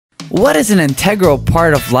What is an integral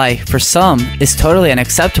part of life for some is totally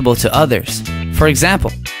unacceptable to others. For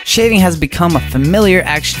example, shaving has become a familiar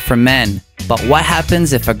action for men, but what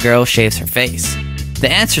happens if a girl shaves her face? The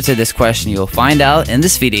answer to this question you'll find out in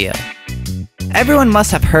this video. Everyone must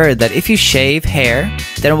have heard that if you shave hair,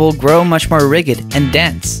 then it will grow much more rigid and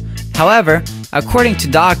dense. However, according to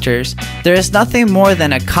doctors, there is nothing more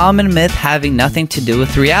than a common myth having nothing to do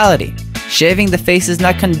with reality. Shaving the face is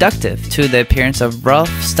not conducive to the appearance of rough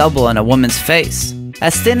stubble on a woman's face.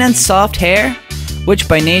 As thin and soft hair, which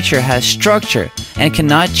by nature has structure and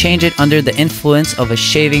cannot change it under the influence of a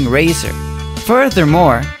shaving razor.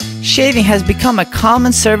 Furthermore, shaving has become a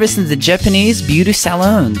common service in the Japanese beauty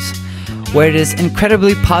salons, where it is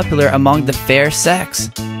incredibly popular among the fair sex.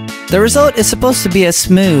 The result is supposed to be a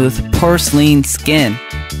smooth, porcelain skin,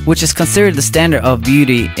 which is considered the standard of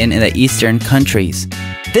beauty in the Eastern countries.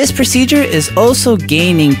 This procedure is also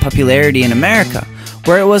gaining popularity in America,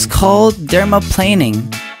 where it was called dermaplaning.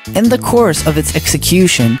 In the course of its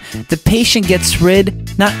execution, the patient gets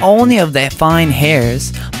rid not only of the fine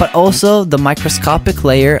hairs, but also the microscopic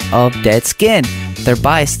layer of dead skin,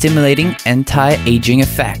 thereby stimulating anti-aging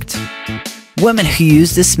effect. Women who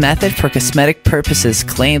use this method for cosmetic purposes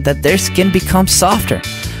claim that their skin becomes softer,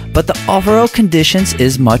 but the overall conditions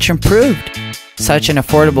is much improved. Such an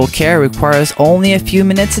affordable care requires only a few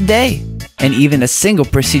minutes a day, and even a single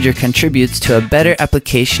procedure contributes to a better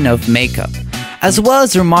application of makeup, as well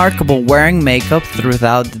as remarkable wearing makeup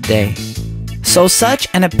throughout the day. So such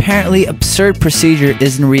an apparently absurd procedure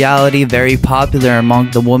is in reality very popular among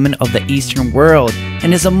the women of the Eastern world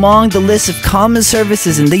and is among the list of common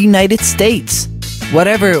services in the United States.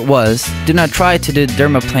 Whatever it was, do not try to do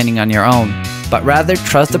dermaplaning on your own, but rather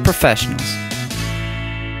trust the professionals.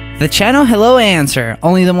 The channel Hello Answer,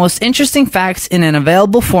 only the most interesting facts in an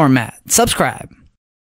available format. Subscribe.